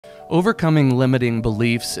Overcoming limiting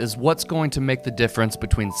beliefs is what's going to make the difference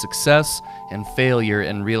between success and failure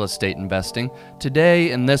in real estate investing.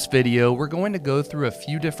 Today, in this video, we're going to go through a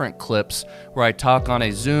few different clips where I talk on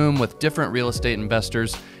a Zoom with different real estate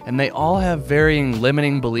investors, and they all have varying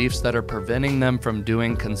limiting beliefs that are preventing them from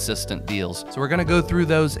doing consistent deals. So we're going to go through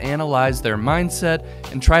those, analyze their mindset,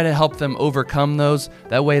 and try to help them overcome those.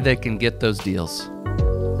 That way they can get those deals.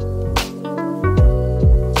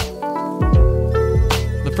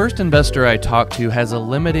 The first investor I talked to has a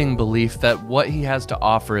limiting belief that what he has to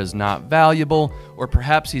offer is not valuable, or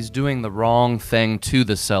perhaps he's doing the wrong thing to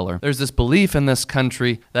the seller. There's this belief in this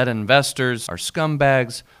country that investors are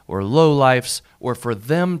scumbags or lowlifes, or for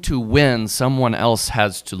them to win, someone else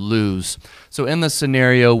has to lose. So in this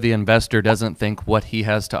scenario, the investor doesn't think what he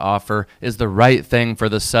has to offer is the right thing for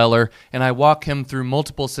the seller, and I walk him through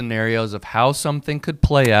multiple scenarios of how something could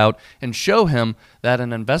play out and show him that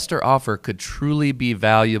an investor offer could truly be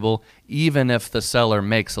valuable even if the seller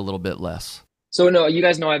makes a little bit less. So no, you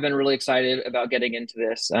guys know I've been really excited about getting into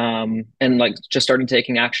this, and like just starting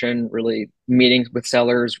taking action, really meeting with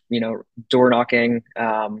sellers, door knocking,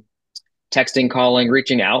 texting, calling,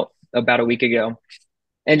 reaching out about a week ago.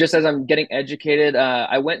 And just as I'm getting educated,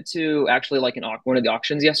 I went to actually like one of the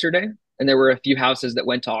auctions yesterday, and there were a few houses that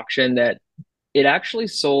went to auction that it actually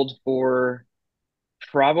sold for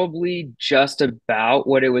probably just about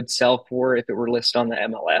what it would sell for if it were listed on the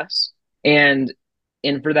MLS. And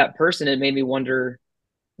for that person, it made me wonder,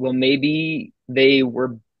 well, maybe they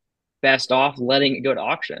were best off letting it go to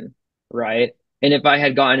auction, right? And if I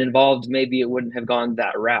had gotten involved, maybe it wouldn't have gone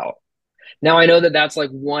that route. Now I know that that's like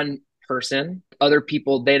one person. Other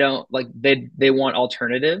people, they don't like they want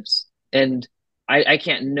alternatives, and I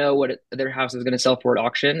can't know what their house is going to sell for at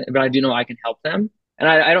auction, but I do know I can help them. And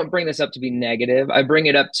I don't bring this up to be negative. I bring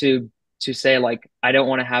it up to say like I don't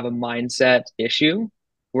want to have a mindset issue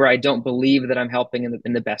where I don't believe that I'm helping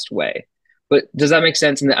in the best way. But does that make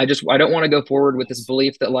sense? And I don't want to go forward with this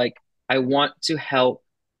belief that like I want to help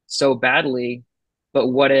so badly, but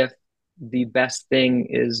what if the best thing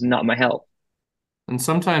is not my help? And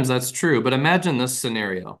sometimes that's true, but imagine this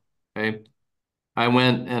scenario, okay? I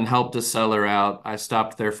went and helped a seller out. I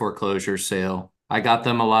stopped their foreclosure sale. I got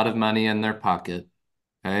them a lot of money in their pocket,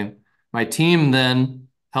 okay? My team then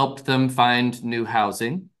helped them find new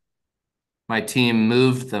housing. My team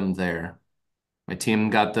moved them there. My team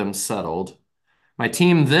got them settled. My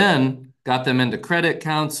team then got them into credit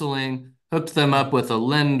counseling, hooked them up with a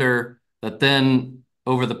lender that then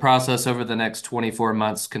over the process over the next 24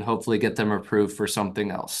 months can hopefully get them approved for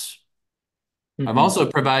something else. I've also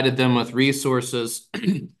provided them with resources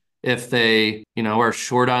if they, are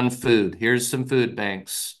short on food. Here's some food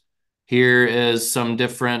banks. Here is some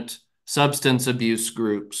different substance abuse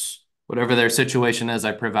groups. Whatever their situation is,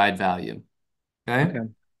 I provide value. Okay?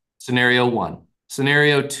 Scenario 1.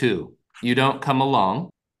 Scenario 2, you don't come along.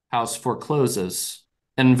 House forecloses.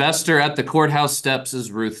 Investor at the courthouse steps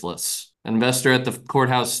is ruthless. Investor at the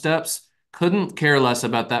courthouse steps couldn't care less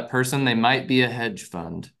about that person. They might be a hedge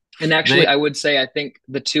fund. And actually, I would say I think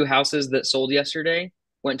the two houses that sold yesterday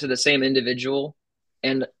went to the same individual.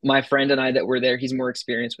 And my friend and I that were there, he's more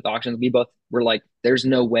experienced with auctions. We both were like, there's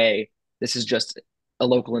no way this is just a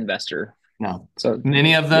local investor. No. So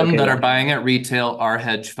many of them that are buying at retail are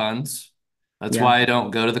hedge funds. That's why I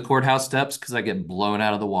don't go to the courthouse steps, because I get blown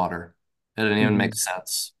out of the water. It doesn't even make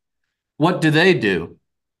sense. What do?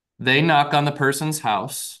 They knock on the person's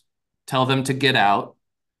house, tell them to get out,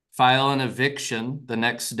 file an eviction the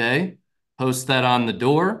next day, post that on the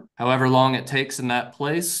door, however long it takes in that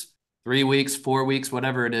place, 3 weeks, 4 weeks,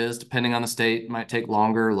 whatever it is, depending on the state, it might take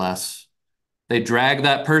longer or less. They drag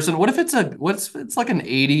that person. What if it's like an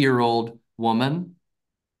 80-year-old woman?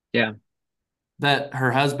 Yeah. That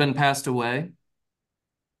her husband passed away,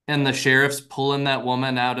 and the sheriff's pulling that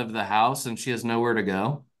woman out of the house and she has nowhere to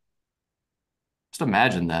go. Just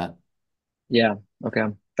imagine that. Yeah. Okay.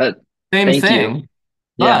 Same thing. You.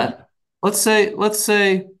 But yeah. let's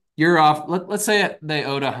say you're off. Let's say they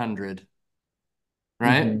owed 100,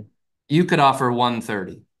 right? You could offer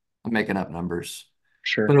 130. I'm making up numbers.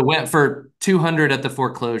 Sure. But it went for 200 at the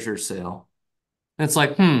foreclosure sale. And it's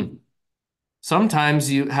like,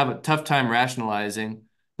 sometimes you have a tough time rationalizing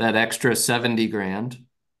that extra 70 grand.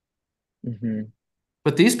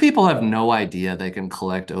 But these people have no idea they can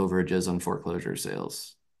collect overages on foreclosure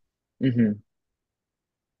sales.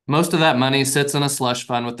 Most of that money sits in a slush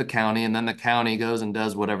fund with the county, and then the county goes and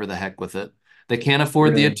does whatever the heck with it. They can't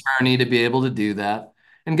afford the attorney to be able to do that.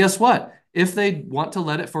 And guess what? If they want to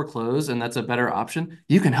let it foreclose and that's a better option,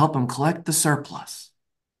 you can help them collect the surplus.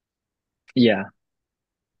 Yeah.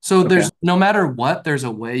 So there's no matter what, there's a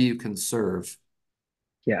way you can serve.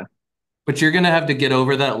 Yeah. But you're going to have to get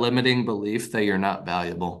over that limiting belief that you're not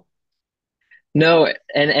valuable. No,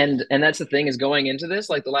 and that's the thing is going into this,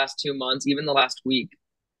 like the last 2 months, even the last week,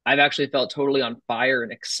 I've actually felt totally on fire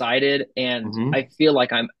and excited. And Hmm. I feel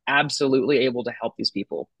like I'm absolutely able to help these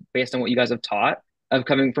people based on what you guys have taught of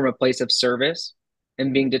coming from a place of service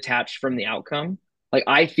and being detached from the outcome. Like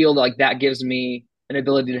I feel like that gives me an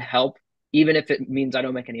ability to help, even if it means I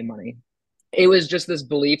don't make any money. It was just this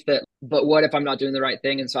belief that, but what if I'm not doing the right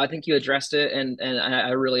thing? And so I think you addressed it, and I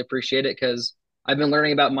really appreciate it because I've been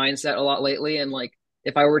learning about mindset a lot lately. And like,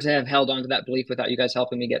 if I were to have held on to that belief without you guys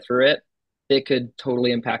helping me get through it, it could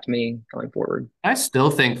totally impact me going forward. I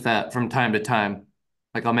still think that from time to time.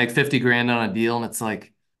 Like I'll make 50 grand on a deal and it's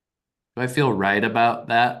like, do I feel right about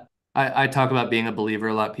that? I talk about being a believer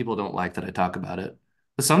a lot. People don't like that I talk about it.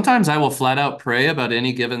 But sometimes I will flat out pray about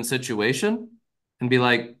any given situation and be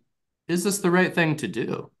like, is this the right thing to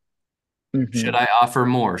do? Should Hmm. I offer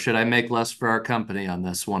more? Should I make less for our company on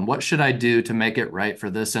this one? What should I do to make it right for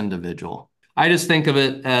this individual? I just think of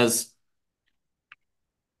it as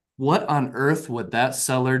what on earth would that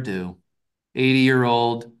seller do?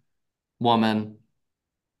 80-year-old woman,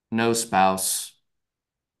 no spouse,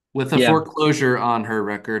 with a Yeah. foreclosure on her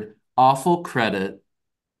record, awful credit.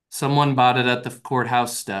 Someone bought it at the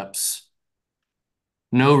courthouse steps,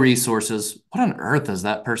 no resources. What on earth is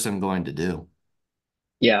that person going to do?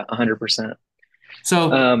 Yeah. 100%.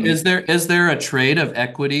 So Um, is there a trade of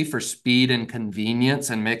equity for speed and convenience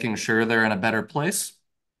and making sure they're in a better place?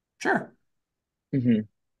 Sure. mhm.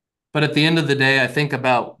 But at the end of the day, I think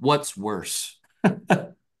about what's worse.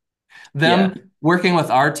 Yeah. Them working with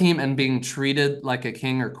our team and being treated like a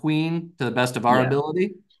king or queen to the best of our Yeah.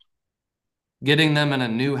 ability, getting them in a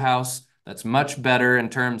new house that's much better in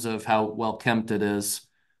terms of how well kept it is,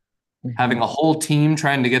 having Hmm. a whole team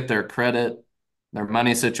trying to get their credit, their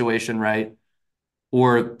money situation right,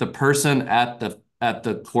 or the person at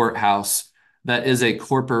the courthouse that is a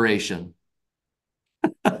corporation.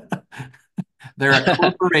 They're a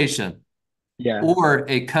corporation Yeah. or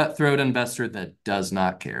a cutthroat investor that does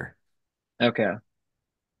not care. Okay.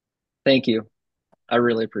 Thank you. I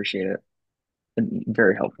really appreciate it.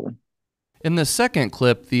 Very helpful. In the second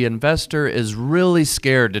clip, the investor is really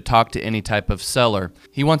scared to talk to any type of seller.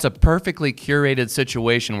 He wants a perfectly curated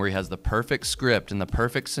situation where he has the perfect script and the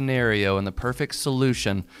perfect scenario and the perfect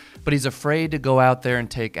solution, but he's afraid to go out there and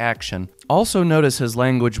take action. Also notice his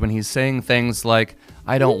language when he's saying things like,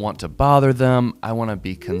 I don't want to bother them, I want to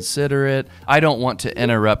be considerate, I don't want to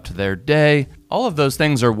interrupt their day. All of those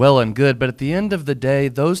things are well and good, but at the end of the day,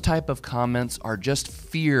 those type of comments are just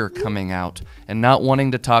fear coming out and not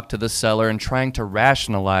wanting to talk to the seller and trying to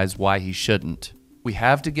rationalize why he shouldn't. We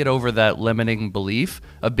have to get over that limiting belief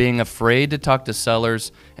of being afraid to talk to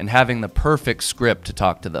sellers and having the perfect script to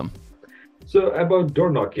talk to them. So about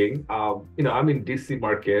door knocking, I'm in DC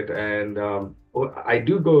market and I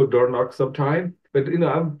do go door knock sometime, but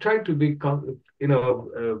I'm trying to be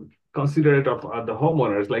considerate of the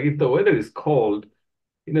homeowners. Like if the weather is cold,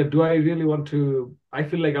 do I really want to? I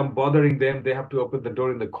feel like I'm bothering them. They have to open the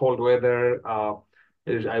door in the cold weather.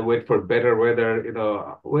 I wait for better weather.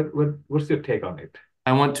 What's your take on it?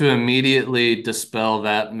 I want to immediately dispel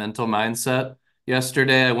that mental mindset.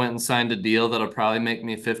 Yesterday, I went and signed a deal that'll probably make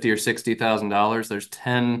me 50 or $60,000. There's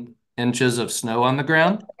 10 inches of snow on the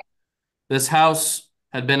ground. This house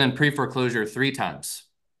had been in pre-foreclosure 3 times.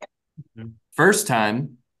 Mhm. First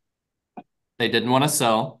time, they didn't want to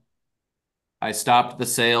sell. I stopped the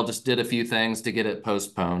sale, just did a few things to get it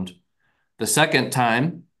postponed. The second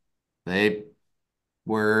time, they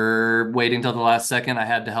were waiting till the last second. I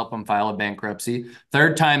had to help them file a bankruptcy.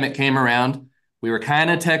 Third time it came around, we were kind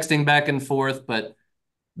of texting back and forth, but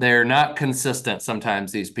they're not consistent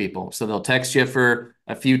sometimes, these people. So they'll text you for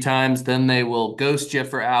a few times, then they will ghost you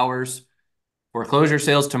for hours. Foreclosure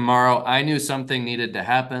sales tomorrow. I knew something needed to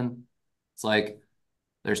happen. It's like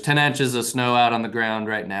there's 10 inches of snow out on the ground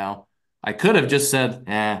right now. I could have just said,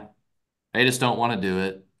 they just don't want to do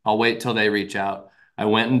it. I'll wait till they reach out. I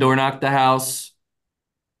went and door knocked the house.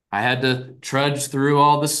 I had to trudge through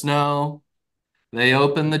all the snow. They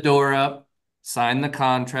opened the door up, signed the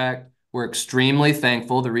contract. We're extremely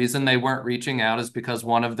thankful. The reason they weren't reaching out is because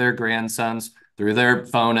one of their grandsons threw their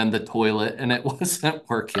phone in the toilet and it wasn't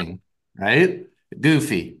working, right?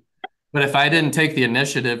 Goofy. But if I didn't take the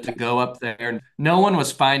initiative to go up there, no one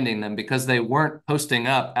was finding them because they weren't posting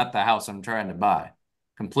up at the house I'm trying to buy.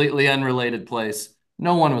 Completely unrelated place.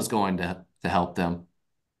 No one was going to help them.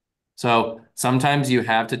 So sometimes you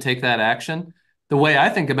have to take that action. The way I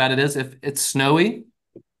think about it is if it's snowy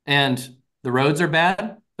and the roads are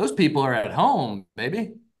bad, those people are at home,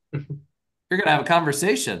 baby. You're going to have a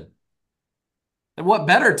conversation. What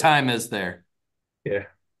better time is there? Yeah.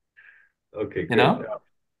 Okay, You good. know?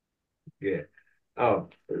 Yeah. Uh,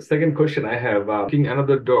 Second question I have, looking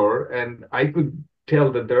another door, and I could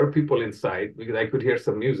tell that there are people inside because I could hear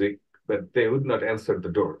some music, but they would not answer the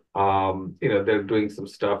door. They're doing some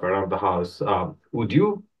stuff around the house. How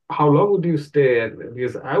long would you stay?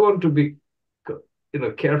 Because I want to be,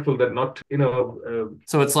 careful that not,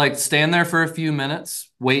 So it's like stand there for a few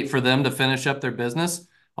minutes, wait for them to finish up their business.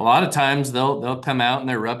 A lot of times they'll come out and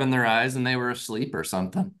they're rubbing their eyes and they were asleep or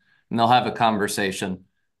something, and they'll have a conversation.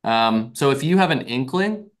 So if you have an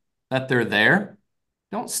inkling that they're there,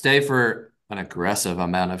 don't stay for an aggressive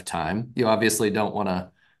amount of time. You obviously don't want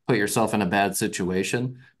to put yourself in a bad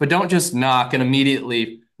situation, but don't just knock and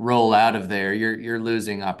immediately roll out of there. You're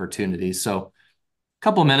losing opportunities. So a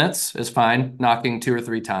couple minutes is fine. Knocking 2 or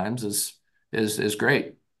 3 times is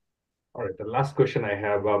great. all right. The last question I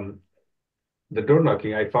have, the door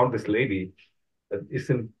knocking, I found this lady that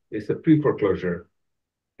is a pre-foreclosure.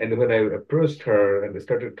 And when I approached her and I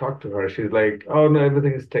started to talk to her, she's like, "Oh no,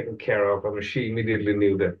 everything is taken care of." I mean, she immediately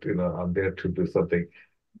knew that I'm there to do something.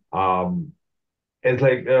 Um, it's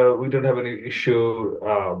like we don't have any issue.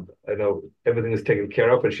 Everything is taken care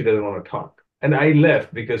of, and she doesn't want to talk. And I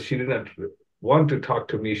left because she didn't want to talk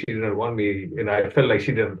to me. She didn't want me. I felt like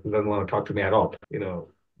she didn't want to talk to me at all.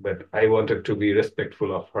 But I wanted to be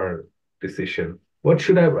respectful of her decision. What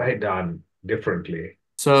should have I done differently?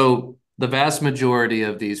 So the vast majority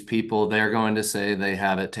of these people, they're going to say they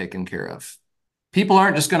have it taken care of. People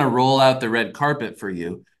aren't just going to roll out the red carpet for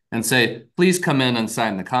you and say, please come in and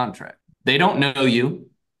sign the contract. They don't know you.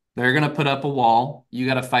 They're going to put up a wall. You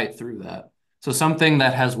got to fight through that. So something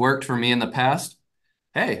that has worked for me in the past,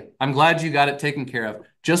 hey, I'm glad you got it taken care of,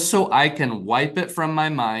 just so I can wipe it from my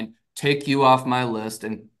mind, take you off my list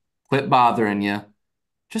and quit bothering you.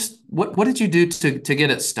 Just what did you do to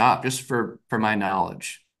get it stopped, just for my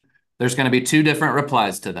knowledge? There's going to be 2 different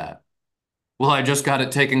replies to that. Well, I just got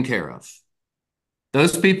it taken care of.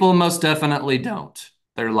 Those people most definitely don't.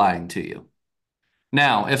 They're lying to you.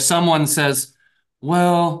 Now, if someone says,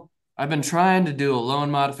 well, I've been trying to do a loan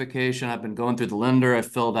modification, I've been going through the lender,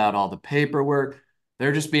 I've filled out all the paperwork,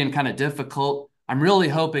 they're just being kind of difficult. I'm really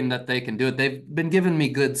hoping that they can do it. They've been giving me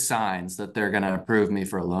good signs that they're going to approve me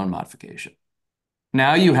for a loan modification.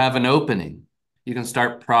 Now you have an opening. You can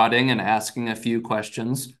start prodding and asking a few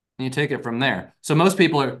questions, and you take it from there. So most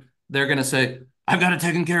people they're going to say, I've got it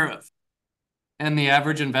taken care of. And the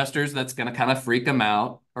average investors, that's going to kind of freak them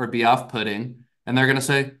out or be off-putting. And they're going to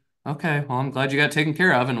say, okay, well, I'm glad you got it taken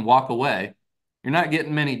care of, and walk away. You're not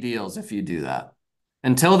getting many deals if you do that.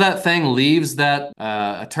 Until that thing leaves that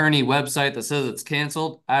attorney website that says it's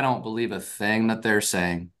canceled, I don't believe a thing that they're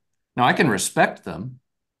saying. Now, I can respect them,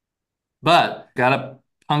 but got to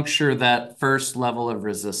puncture that first level of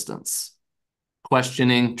resistance,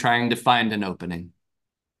 questioning, trying to find an opening.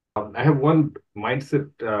 I have one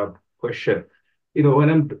mindset question. When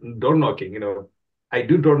I'm door knocking, I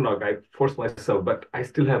do door knock, I force myself, but I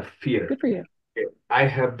still have fear. Good for you. I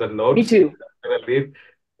have the Me notes too. that I leave,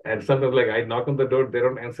 and sometimes like I knock on the door, they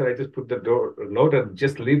don't answer. I just put the door note and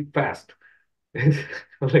just leave fast. I'm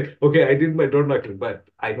like, okay, I did my door knocking, but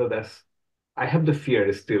I know I have the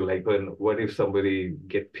fear still. Like what if somebody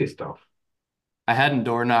get pissed off? I hadn't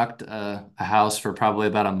door knocked a house for probably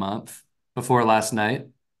about a month before last night.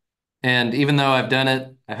 And even though I've done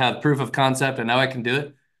it, I have proof of concept, I know I can do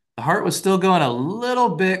it, the heart was still going a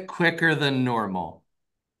little bit quicker than normal.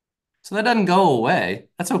 So that doesn't go away.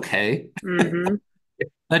 That's okay. Mm-hmm.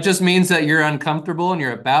 That just means that you're uncomfortable and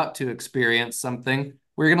you're about to experience something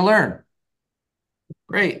where you're going to learn.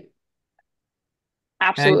 Great. Okay.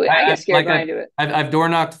 Absolutely. I get scared Like when I do it. I've door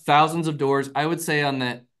knocked thousands of doors. I would say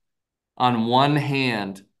on one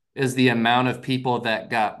hand is the amount of people that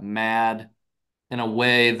got mad in a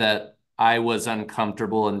way that I was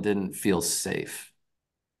uncomfortable and didn't feel safe.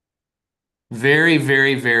 Very,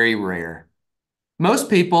 very, very rare. Most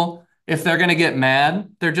people, if they're going to get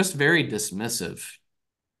mad, they're just very dismissive.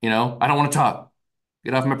 I don't want to talk.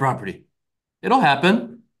 Get off my property. It'll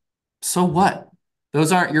happen. So what?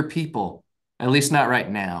 Those aren't your people, at least not right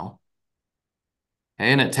now.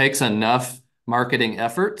 Okay? And it takes enough marketing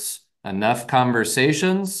efforts, enough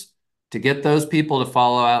conversations to get those people to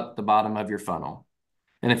follow out the bottom of your funnel.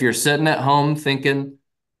 And if you're sitting at home thinking,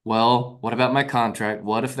 well, what about my contract?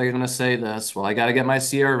 What if they're going to say this? Well, I got to get my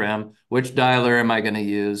CRM. Which dialer am I going to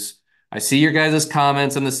use? I see your guys'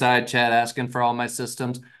 comments in the side chat asking for all my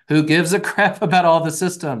systems. Who gives a crap about all the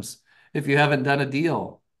systems if you haven't done a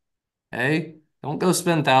deal? Hey, don't go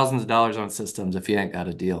spend thousands of dollars on systems if you ain't got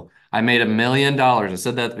a deal. I made $1 million. I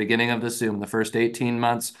said that at the beginning of the Zoom, the first 18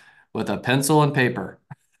 months with a pencil and paper.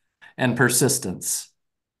 and persistence.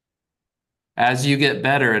 As you get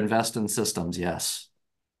better, invest in systems, yes.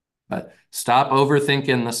 But stop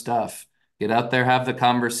overthinking the stuff. Get out there, have the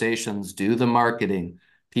conversations, do the marketing.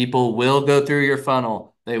 People will go through your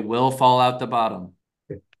funnel. They will fall out the bottom.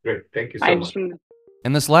 Great. Thank you I so just much.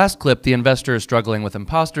 In this last clip, the investor is struggling with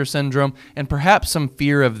imposter syndrome and perhaps some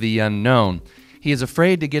fear of the unknown. He is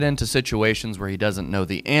afraid to get into situations where he doesn't know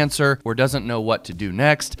the answer or doesn't know what to do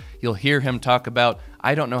next. You'll hear him talk about,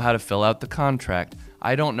 I don't know how to fill out the contract.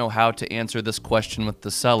 I don't know how to answer this question with the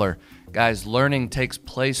seller. Guys, learning takes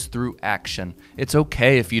place through action. It's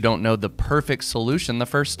okay if you don't know the perfect solution the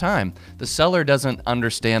first time. The seller doesn't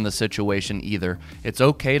understand the situation either. It's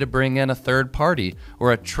okay to bring in a third party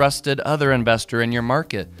or a trusted other investor in your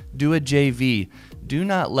market. Do a JV. Do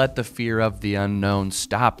not let the fear of the unknown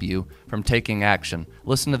stop you from taking action.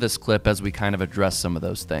 Listen to this clip as we kind of address some of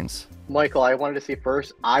those things. Michael, I wanted to say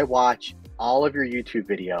first, I watch all of your YouTube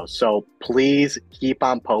videos, so please keep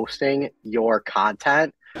on posting your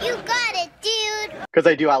content. You got it, dude. Because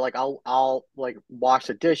I'll like wash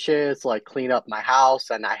the dishes, like clean up my house,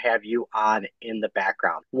 and I have you on in the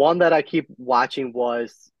background. One that I keep watching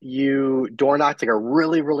was you door knocked like a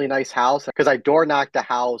really, really nice house, because I door knocked a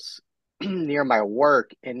house near my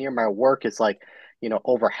work, and near my work is like,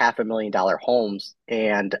 over $500,000 homes,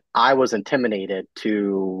 and I was intimidated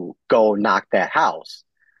to go knock that house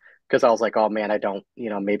because I was like, oh man, I don't,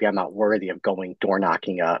 maybe I'm not worthy of going door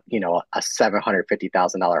knocking a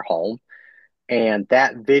 $750,000 home. And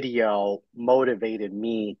that video motivated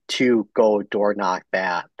me to go door knock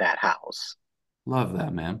that house. Love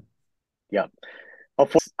that, man. Yep.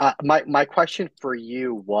 My question for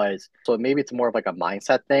you was, so maybe it's more of like a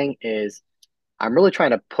mindset thing, is I'm really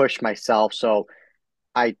trying to push myself. So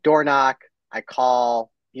I door knock, I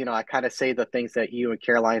call, I kind of say the things that you and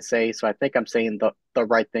Caroline say. So I think I'm saying the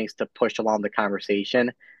right things to push along the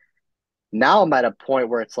conversation. Now I'm at a point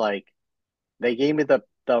where it's like, they gave me the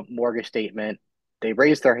mortgage statement. They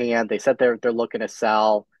raised their hand. They said they're looking to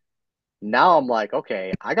sell. Now I'm like,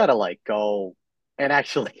 okay, I gotta like go and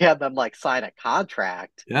actually have them like sign a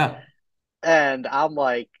contract. Yeah. And I'm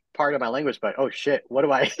like, part of my language, but oh shit, what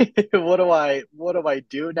do I what do I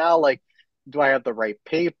do now? Like, do I have the right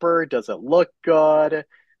paper? Does it look good?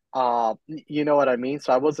 You know what I mean?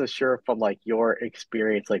 So I wasn't sure from like your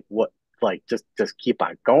experience, like what, like just keep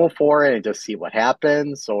on going for it and just see what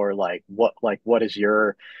happens, or what is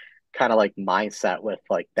your kind of like mindset with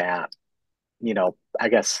like that, I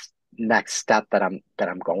guess next step that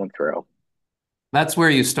I'm going through. That's where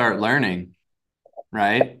you start learning,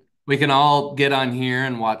 right? We can all get on here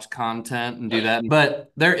and watch content and do that,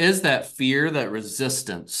 but there is that fear, that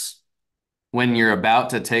resistance when you're about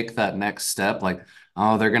to take that next step. Like,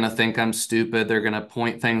 oh, they're going to think I'm stupid. They're going to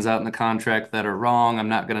point things out in the contract that are wrong. I'm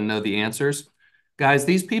not going to know the answers. Guys,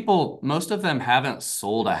 these people, most of them haven't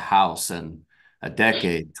sold a house in a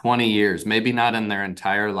decade, 20 years, maybe not in their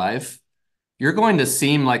entire life. You're going to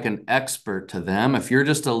seem like an expert to them if you're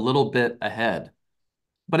just a little bit ahead.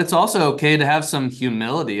 But it's also okay to have some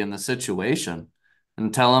humility in the situation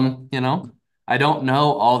and tell them, I don't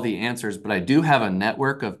know all the answers, but I do have a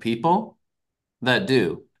network of people that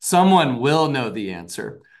do. Someone will know the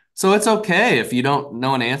answer. So it's okay if you don't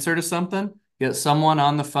know an answer to something, get someone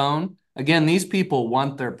on the phone. Again, these people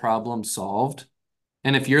want their problem solved.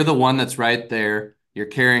 And if you're the one that's right there, you're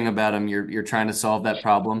caring about them, you're trying to solve that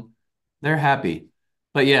problem, they're happy.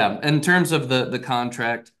 But yeah, in terms of the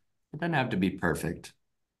contract, it doesn't have to be perfect.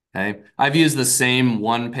 Okay. I've used the same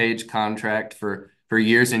one-page contract for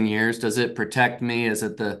years and years. Does it protect me? Is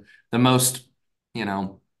it the most,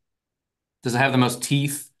 does it have the most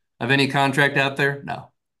teeth of any contract out there?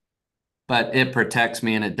 No. But it protects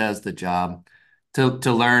me and it does the job.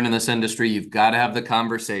 To learn in this industry, you've got to have the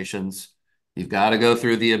conversations. You've got to go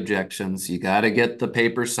through the objections. You got to get the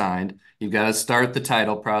paper signed. You've got to start the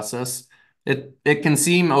title process. It can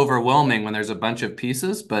seem overwhelming when there's a bunch of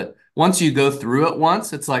pieces, but once you go through it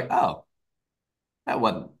once, it's like, oh, that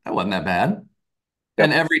wasn't that bad. Yep.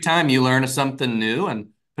 And every time you learn something new and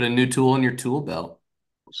put a new tool in your tool belt.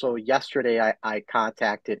 So yesterday I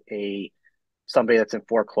contacted somebody that's in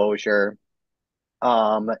foreclosure.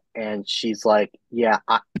 And she's like, yeah,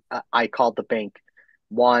 I called the bank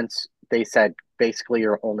once. They said basically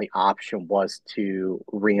your only option was to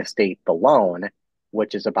reinstate the loan,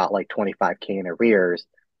 which is about like 25K in arrears.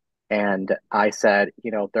 And I said,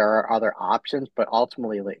 there are other options, but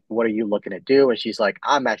ultimately, like, what are you looking to do? And she's like,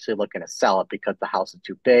 I'm actually looking to sell it because the house is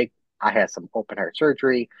too big. I had some open heart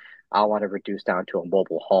surgery. I want to reduce down to a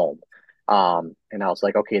mobile home. And I was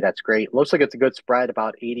like, okay, that's great. Looks like it's a good spread.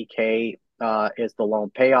 About 80K is the loan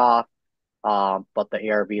payoff. But the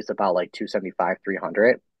ARV is about like 275,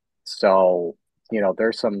 300. So,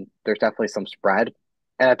 there's definitely some spread.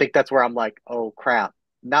 And I think that's where I'm like, oh crap,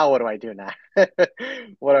 now what do I do next?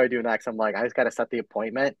 What do I do next? I'm like, I just got to set the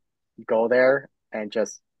appointment, go there, and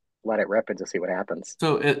just let it rip and just see what happens.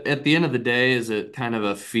 So at the end of the day, is it kind of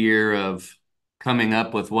a fear of coming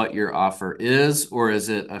up with what your offer is, or is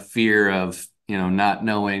it a fear of, not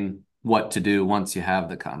knowing what to do once you have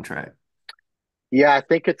the contract? Yeah, I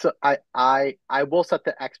think I will set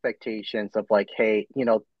the expectations of like, hey,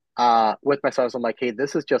 with myself, I'm like, hey,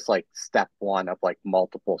 this is just like step one of like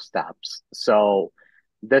multiple steps. So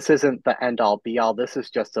this isn't the end all be all. This is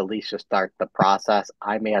just at least to start the process.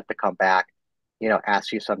 I may have to come back,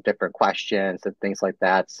 ask you some different questions and things like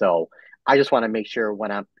that. So I just want to make sure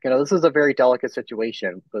when this is a very delicate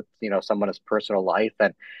situation with, someone's personal life.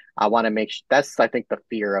 And I want to that's, I think, the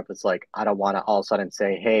fear of is like, I don't want to all of a sudden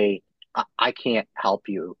say, hey, I can't help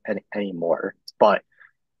you anymore. But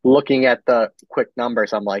looking at the quick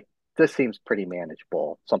numbers, I'm like, this seems pretty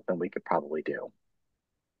manageable. Something we could probably do.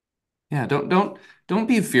 Yeah, don't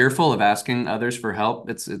be fearful of asking others for help.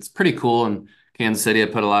 It's pretty cool. In Kansas City, I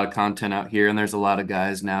put a lot of content out here, and there's a lot of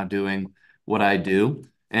guys now doing what I do.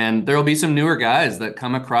 And there'll be some newer guys that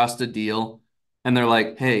come across a deal and they're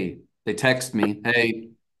like, hey, they text me, hey,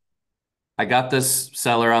 I got this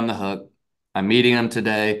seller on the hook. I'm meeting him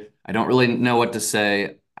today. I don't really know what to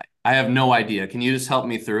say. I have no idea. Can you just help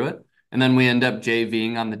me through it? And then we end up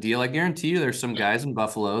JVing on the deal. I guarantee you there's some guys in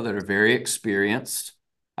Buffalo that are very experienced.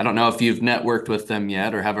 I don't know if you've networked with them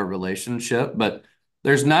yet or have a relationship, but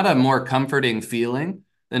there's not a more comforting feeling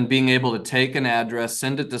than being able to take an address,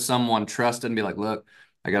 send it to someone trusted, and be like, look,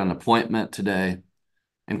 I got an appointment today,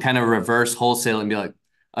 and kind of reverse wholesale and be like,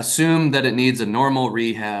 assume that it needs a normal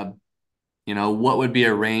rehab. What would be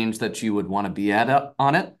a range that you would want to be at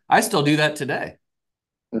on it? I still do that today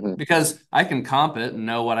Hmm. because I can comp it and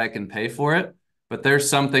know what I can pay for it. But there's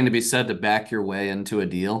something to be said to back your way into a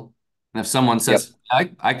deal. And if someone Yep. says,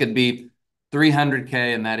 I could be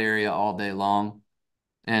 300K in that area all day long,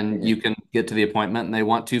 and Hmm. you can get to the appointment and they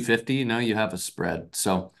want 250, you have a spread.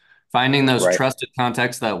 So finding those Right. trusted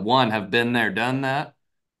contacts that one have been there, done that,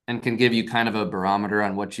 and can give you kind of a barometer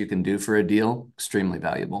on what you can do for a deal, extremely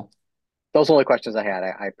valuable. Those are the only questions I had.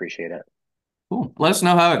 I appreciate it. Cool. Let us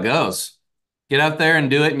know how it goes. Get out there and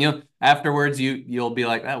do it, and afterwards you'll be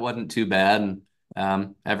like, that wasn't too bad,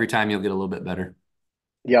 and every time you'll get a little bit better.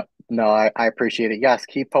 Yep. No, I appreciate it. Yes,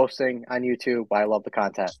 keep posting on YouTube. I love the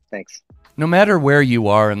content. Thanks. No matter where you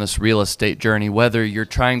are in this real estate journey, whether you're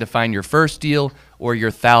trying to find your first deal or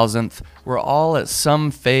your thousandth, we're all at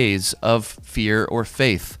some phase of fear or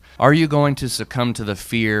faith. Are you going to succumb to the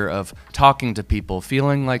fear of talking to people,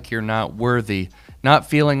 feeling like you're not worthy, not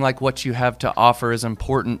feeling like what you have to offer is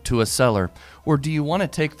important to a seller? Or do you want to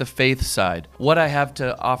take the faith side? What I have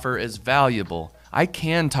to offer is valuable. I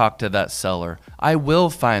can talk to that seller. I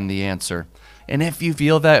will find the answer. And if you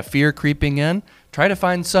feel that fear creeping in, try to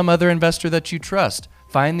find some other investor that you trust.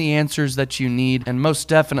 Find the answers that you need, and most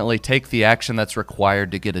definitely take the action that's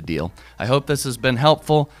required to get a deal. I hope this has been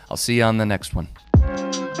helpful. I'll see you on the next one.